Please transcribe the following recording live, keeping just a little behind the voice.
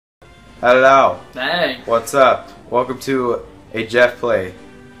Hello. Hey. What's up? Welcome to a Jeff Play.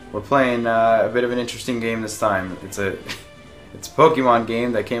 We're playing a bit of an interesting game this time. It's a Pokemon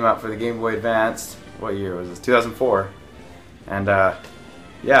game that came out for the Gameboy Advance. What year was this? 2004. And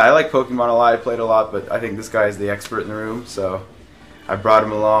yeah, I like Pokemon a lot. I played a lot, but I think this guy is the expert in the room, so I brought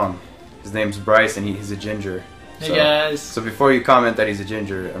him along. His name's Bryce, and he's a ginger. Hey guys. So before you comment that he's a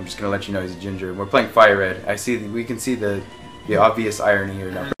ginger, I'm just gonna let you know he's a ginger. We're playing FireRed. We can see the obvious irony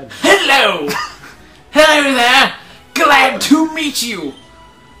here now. Hello! Hello there! Glad to meet you!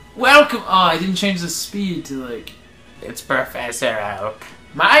 Welcome. Oh, I didn't change the speed to like. It's Professor Oak.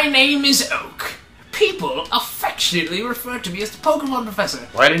 My name is Oak. People affectionately refer to me as the Pokemon Professor.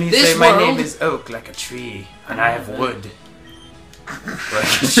 Why didn't he say my name is Oak like a tree, and I have wood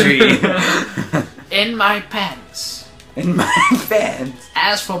like a tree? In my pants. In my pants.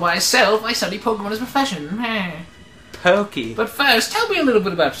 As for myself, I study Pokemon as a profession. Pokey. But first, tell me a little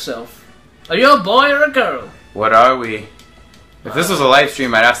bit about yourself. Are you a boy or a girl? What are we? If this was a live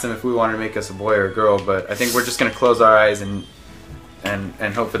stream, I'd ask them if we wanted to make us a boy or a girl, but I think we're just gonna close our eyes and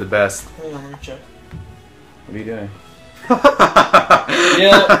hope for the best. Hold on, let me check. What are you doing?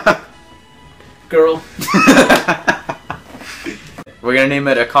 Yeah. Girl. We're gonna name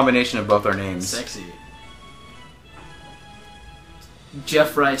it a combination of both our names. Sexy.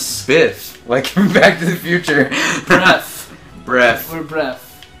 Jeff Rice. Biff, like from Back to the Future. Breath. Breath. We're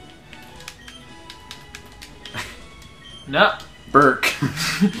breath. No. Burke.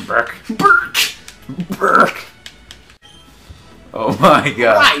 Burke. Burke. Burke. Oh my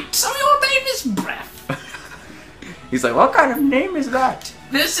god. Right, so your name is Breath. He's like, what kind of name is that?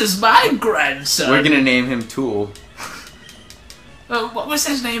 This is my grandson. We're gonna name him Tool. What was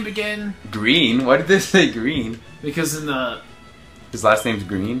his name again? Green? Why did they say Green? Because in the... His last name's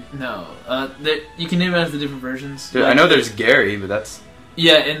Green? No. You can name it after different versions. Dude, like, I know there's Gary, but that's...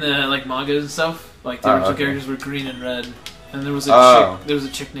 Yeah, in the like manga and stuff. Like the original characters were green and red. And there was a chick. There was a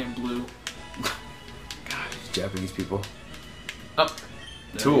chick named Blue. God, Japanese people. Oh.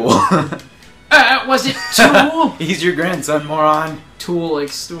 Tool. Was it Tool? He's your grandson, moron. Tool like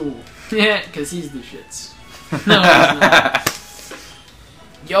stool. Yeah, because he's the shits. No, he's not.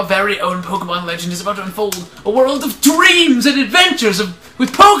 Your very own Pokemon legend is about to unfold. A world of dreams and adventures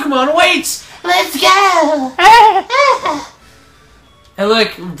with Pokemon awaits. Let's go! And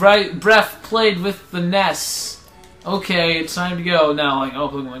look, Breath played with the Ness. Okay, it's time to go now, like all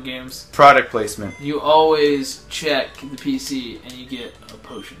Pokemon games. Product placement. You always check the PC and you get a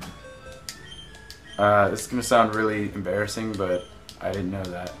potion. This is gonna sound really embarrassing, but I didn't know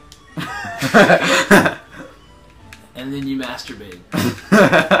that. And then you masturbate.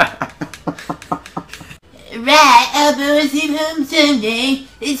 Right, I'll be home someday.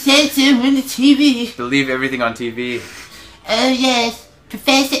 It says so on the TV. Believe everything on TV. Oh yes,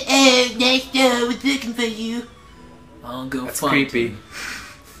 Professor Oak next door was looking for you. I'll go That's find creepy. him.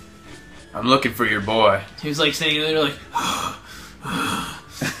 I'm looking for your boy. He was like standing there like...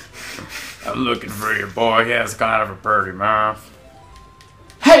 I'm looking for your boy. He has kind of a pretty mouth.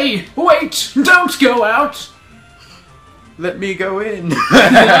 Hey, wait! Don't go out! Let me go in.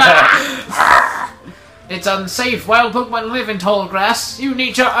 It's unsafe. Wild Pokemon live in tall grass. You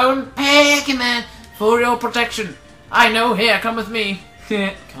need your own Pokemon for your protection. I know. Here, come with me.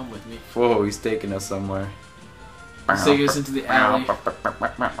 Come with me. Whoa, he's taking us somewhere. He's taking us into the alley.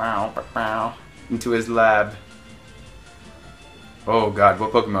 Into his lab. Oh god,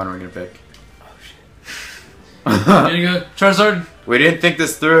 what Pokemon are we gonna pick? I'm gonna go Charizard. We didn't think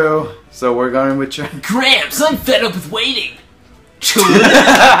this through, so we're going with Gramps, I'm fed up with waiting. Tool.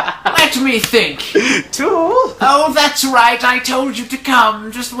 Let me think. Tool? Oh, that's right. I told you to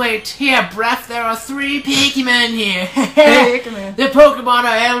come. Just wait. Here, Breath, there are 3 Pokemon here. The Pokemon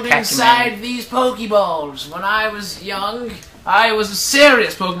are held inside these Pokeballs. When I was young, I was a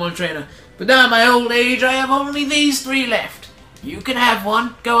serious Pokemon trainer. But now in my old age, I have only these 3 left. You can have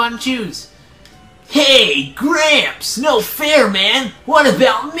one. Go on and choose. Hey, Gramps! No fair, man! What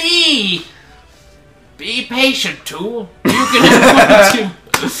about me? Be patient, Tool. You can have one too.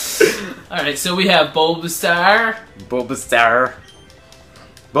 Alright, so we have Bulbasaur. Bulbasaur.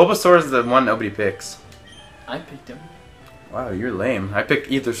 Bulbasaur is the one nobody picks. I picked him. Wow, you're lame. I picked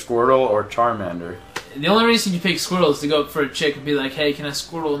either Squirtle or Charmander. The only reason you pick Squirtle is to go up for a chick and be like, hey, can I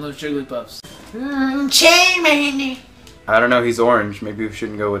Squirtle in those Jigglypuffs? Charmander. I don't know, he's orange. Maybe we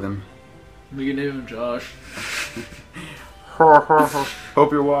shouldn't go with him. We can name him Josh.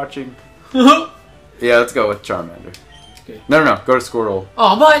 Hope you're watching. Yeah, let's go with Charmander. Okay. No, go to Squirtle.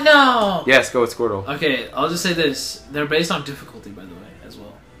 Oh, but no! Yes, go with Squirtle. Okay, I'll just say this. They're based on difficulty, by the way, as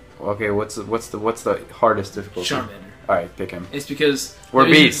well. Okay, what's the hardest difficulty? Charmander. Alright, pick him. It's because we're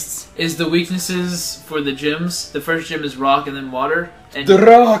beasts. Is the weaknesses for the gyms. The first gym is rock and then water. And the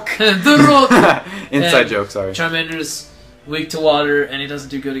rock! The rock! Inside joke, sorry. Charmander's weak to water and he doesn't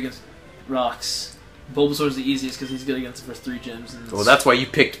do good against rocks. Bulbasaur's the easiest because he's good against the first 3 gyms. And well, that's why you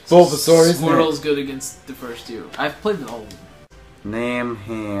picked Bulbasaur, isn't it? Squirtle's good against the first 2. I've played them all. Name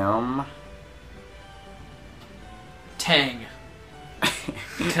him... Tang.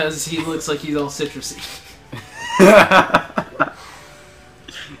 Because he looks like he's all citrusy.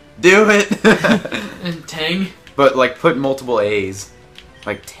 Do it! And Tang? But, like, put multiple A's.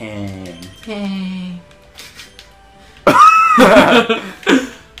 Like, Tang. Tang.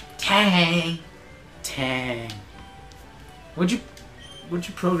 Tang. Tang. What'd you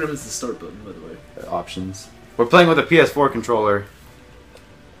program as the start button, by the way? Options. We're playing with a PS4 controller.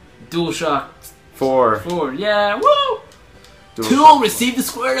 DualShock 4. Yeah, woo! Tool, receive the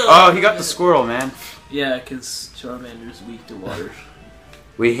Squirtle. Oh, he got the squirrel, man. Yeah, because Charmander's weak to water.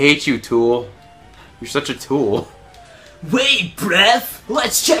 We hate you, Tool. You're such a tool. Wait, Breath.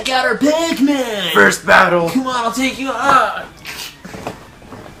 Let's check out our Pikmin. First battle. Come on, I'll take you on.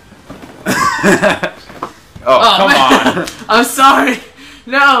 Oh, come on. I'm sorry.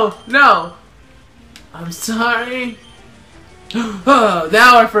 No. I'm sorry. Oh,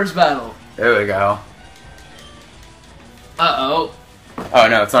 now our first battle. There we go. Uh-oh. Oh,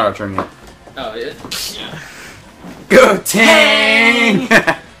 no, it's not our turn yet. Oh, yeah. Go, Tang!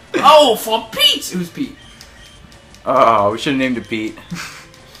 Oh, for Pete! Who's Pete? Oh, we should have named it Pete.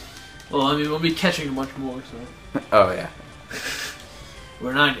 Well, I mean, we'll be catching a bunch more, so... Oh, yeah.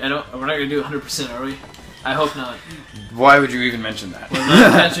 We're not gonna do 100%, are we? I hope not. Why would you even mention that? We're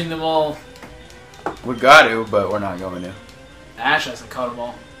not catching them all. We got to, but we're not going to. Ash hasn't caught them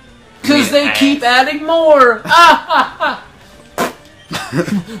all. Because they keep adding more!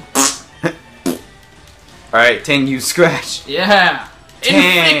 Alright, Tang, you scratch. Yeah!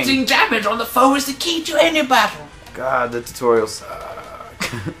 Tang. Inflicting damage on the foe is the key to any battle. God, the tutorials suck.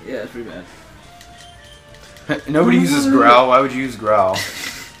 Yeah, it's pretty bad. Nobody uses Growl. Why would you use Growl?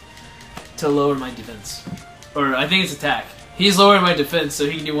 To lower my defense. Or, I think it's attack. He's lowering my defense, so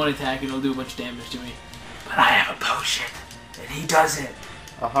he can do 1 attack and it'll do a bunch of damage to me. But I have a potion, and he doesn't.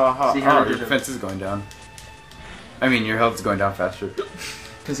 See how I your did defense is going down. I mean, your health is going down faster.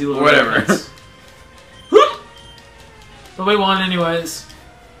 Because he lowered Whatever. my defense. But we won anyways.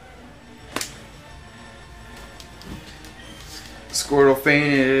 Squirtle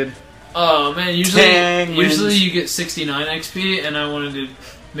fainted. Oh man, Tang usually wins. you get 69 XP, and I wanted to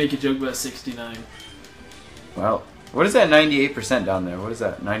make a joke about 69. Well, what is that 98% down there? What is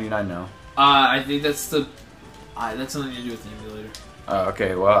that? 99 now. I think that's the... that's something to do with the emulator.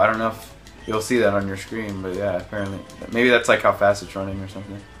 Okay, well, I don't know if you'll see that on your screen, but yeah, apparently. Maybe that's like how fast it's running or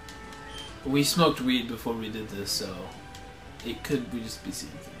something. We smoked weed before we did this, so... It could we just be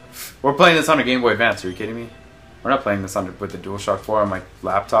seeing things. We're playing this on a Gameboy Advance, are you kidding me? We're not playing this with the DualShock 4 on my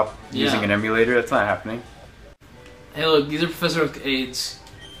laptop using an emulator, that's not happening. Hey look, these are Professor Oak's aides.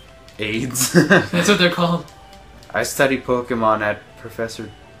 AIDS? That's what they're called. I study Pokemon at Professor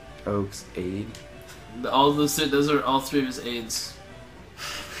Oak's aid. All those are all 3 of his aides.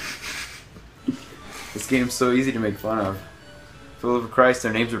 This game's so easy to make fun of. For the love of Christ,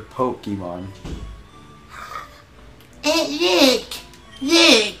 their names are Pokemon. Hey,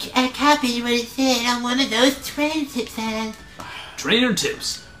 look, I copied what it said on one of those train tips ads. Trainer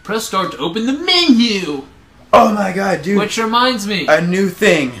tips. Press start to open the menu. Oh my god, dude. Which reminds me. A new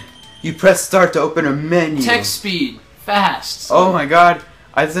thing. You press start to open a menu. Text speed. Fast. Oh my god.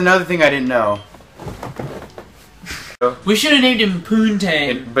 That's another thing I didn't know. We should have named him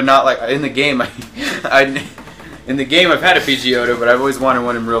Poontang. But not like in the game. In the game I've had a Pidgeotto, but I've always wanted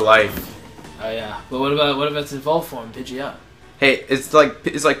one in real life. Oh yeah. But what about its evolved form, Pidgeot? Hey, it's like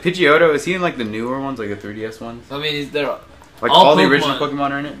Pidgeotto. Is he in like the newer ones, like the 3DS ones? I mean, they're like all the original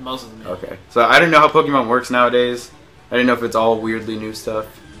Pokemon are in it. Most of them. Yeah. Okay. So I didn't know how Pokemon works nowadays. I didn't know if it's all weirdly new stuff.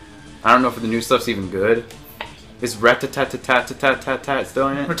 I don't know if the new stuff's even good. Is Rattata still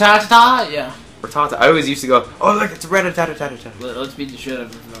in it? Rattata, yeah. Rattata. I always used to go, oh look, it's Rattata. Let's beat the shit out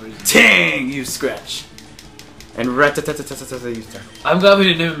of him for no reason. Tang, you scratch. And Rattata, you start. I'm glad we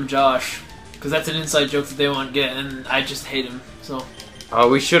didn't name him Josh, because that's an inside joke that they won't get, and I just hate him. So. Oh,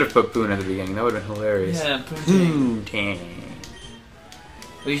 we should have put Poon at the beginning. That would have been hilarious. Yeah, Poontang. Poontang.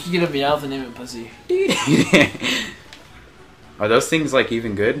 Well, you should get a Meowth and name it Pussy. Are those things like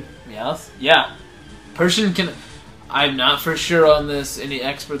even good? Meowth? Yeah. Persian can... I'm not for sure on this, any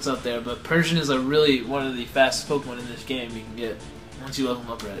experts out there, but Persian is really one of the fastest Pokemon in this game you can get once you level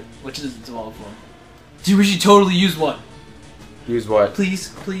them up right, which is its evolved form. Dude, we should totally use one. Use what? Please,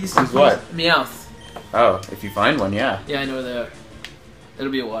 please. Use what? Meowth. Oh, if you find one, yeah. Yeah, I know where they are.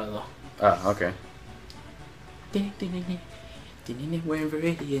 It'll be a while though. Oh, okay. We're in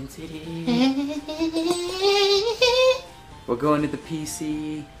Viridian City. We're going to the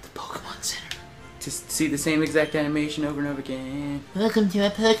PC. The Pokemon Center. To see the same exact animation over and over again. Welcome to our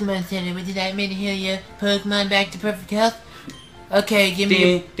Pokemon Center. Would you like me to heal your Pokemon back to perfect health? Okay, give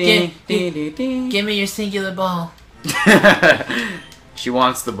me give me your singular ball. She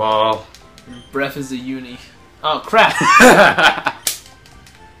wants the ball. Breath is a uni. Oh crap!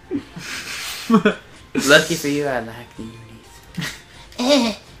 Lucky for you, I like the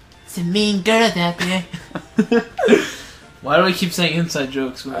unis. Some mean girls out there. Why do we keep saying inside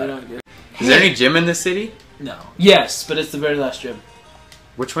jokes when they don't get it? Is there any gym in this city? No. Yes, but it's the very last gym.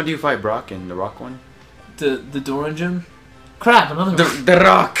 Which one do you fight Brock in? The rock one? The Doran gym? Crap, another one. The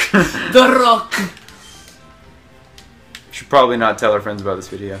rock! The rock! Should probably not tell our friends about this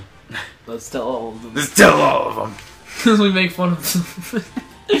video. Let's tell all of them. Let's tell all of them! Because we make fun of them.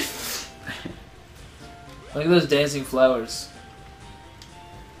 Look at those dancing flowers.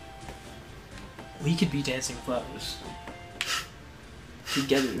 We could be dancing flowers.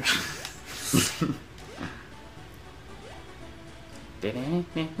 Together. Where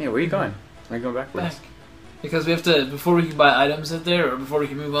are you going? Why are you going backwards? Back. Because we have to, before we can buy items out there, or before we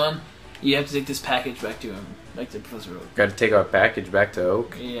can move on, you have to take this package back to him. Like to Professor Oak. Gotta take our package back to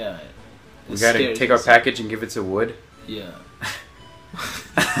Oak. Yeah. We gotta take our package and give it to Wood. Yeah.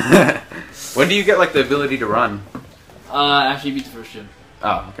 When do you get like the ability to run? After you beat the first gym.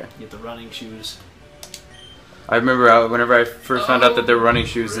 Oh, okay. You get the running shoes. I remember whenever I first found out that there were running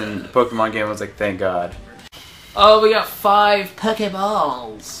shoes in the Pokemon game, I was like, thank God. Oh, we got 5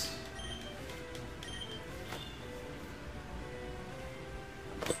 Pokeballs.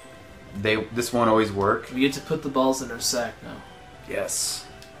 This won't always work. We get to put the balls in our sack now. Yes.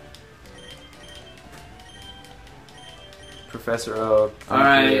 Professor Oak,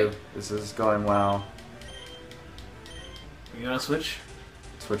 Alright. This is going well. You wanna switch?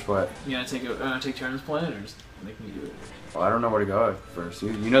 Switch what? You wanna take turns playing, or just make me do it? Well, I don't know where to go at first.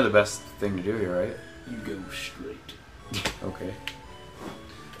 You know the best thing to do here, right? You go straight. Okay.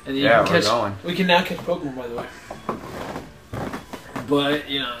 And then Yeah, you can we're catch, going. we can now catch Pokemon, by the way. But,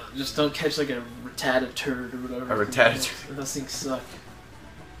 you know, just don't catch like a Rattata turd or whatever. A Rattata turd. Those things suck.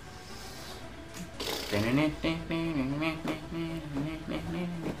 Oh.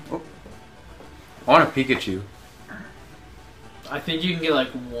 I want a Pikachu. I think you can get like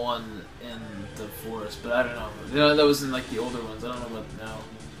one in the forest, but I don't know. You know, that was in like the older ones. I don't know about now.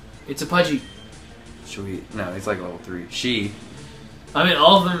 It's a Pudgy. Should we? No, he's like level 3. She. I mean,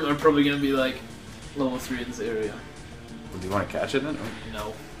 all of them are probably going to be like level 3 in this area. Well, do you want to catch it then?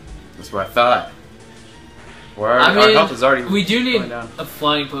 No. That's what I thought. Our health is already. We do need going down. a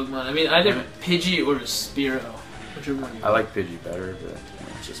flying Pokemon. I mean, either Pidgey or Spearow. Whichever one you want. I like Pidgey better, but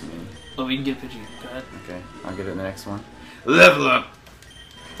it's just me. Oh, we can get Pidgey. Go ahead. Okay, I'll get it in the next one. Level up!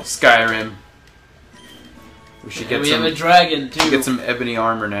 Skyrim. We should get we some. have a dragon, too. Get some ebony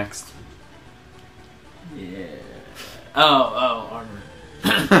armor next. Yeah. Oh, armor.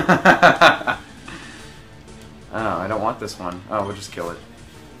 Oh, I don't want this one. Oh, we'll just kill it.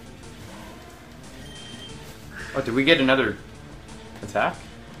 Oh, did we get another attack?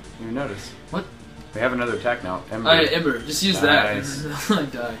 You didn't notice. What? We have another attack now. Ember. Oh, yeah, Ember. Just use Nice. that. I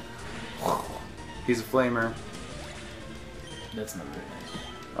die. He's a flamer. That's not very nice.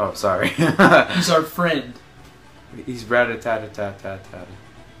 Oh, sorry. He's our friend. He's rat-a-tat-a-tat-tat-tat.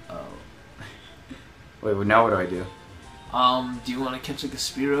 Oh. Wait, well, now what do I do? Do you want to catch like a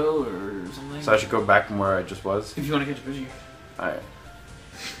Spearow or something? So I should go back from where I just was? If you want to catch a Pidgey. Alright.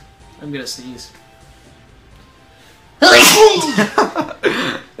 I'm gonna sneeze.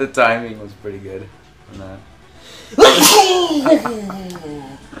 The timing was pretty good on that.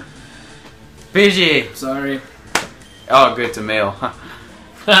 Pidgey! Sorry. Oh, good, it's a male.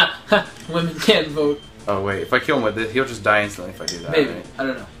 Women can't vote. Oh, wait, if I kill him with this, he'll just die instantly if I do that. Maybe. Right? I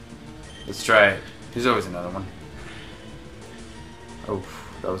don't know. Let's try it. There's always another one. Oh,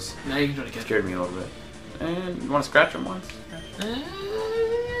 that was Now you can try to catch scared me a little bit. And you want to scratch him once?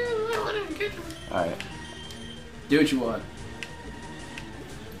 Alright. Do what you want.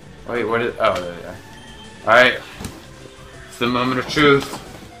 Wait, what is... Oh, there they are. Alright. It's the moment of truth.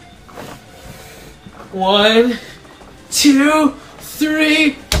 1, 2, 3.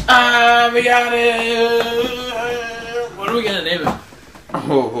 We got it. What are we gonna name it?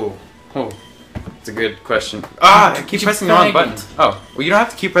 Oh. It's a good question. Ah, I keep pressing the wrong button. Oh, well, you don't have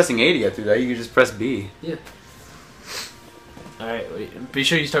to keep pressing A to get through that. You can just press B. Yeah. Alright, wait. Be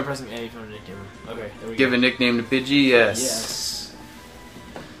sure you start pressing A if you want to nickname him. Okay, there we Give go. a nickname to Pidgey? Yes. Yes.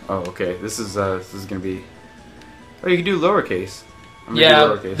 Oh, okay. This is gonna be. Oh, you can do lowercase. I'm gonna Yeah,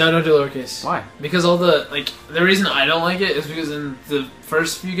 do lowercase. no, don't do lowercase. Why? Because all the reason I don't like it is because in the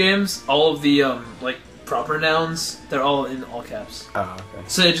first few games, all of the proper nouns, they're all in all caps. Oh, okay.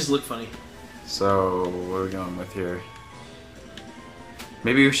 So it just looked funny. So what are we going with here?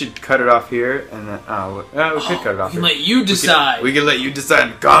 Maybe we should cut it off here, and then we could cut it off. We can here. let you decide. We can let you decide in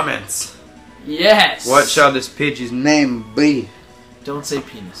the comments. Yes. What shall this Pidgey's name be? Don't say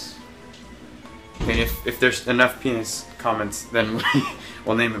penis. And if there's enough penis comments, then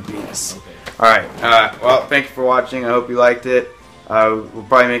we'll name him Penis. Okay. Alright, well, thank you for watching. I hope you liked it. We'll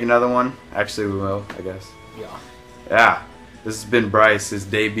probably make another one. Actually, we will, I guess. Yeah. Yeah. This has been Bryce, his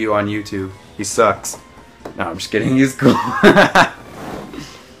debut on YouTube. He sucks. No, I'm just kidding. He's cool.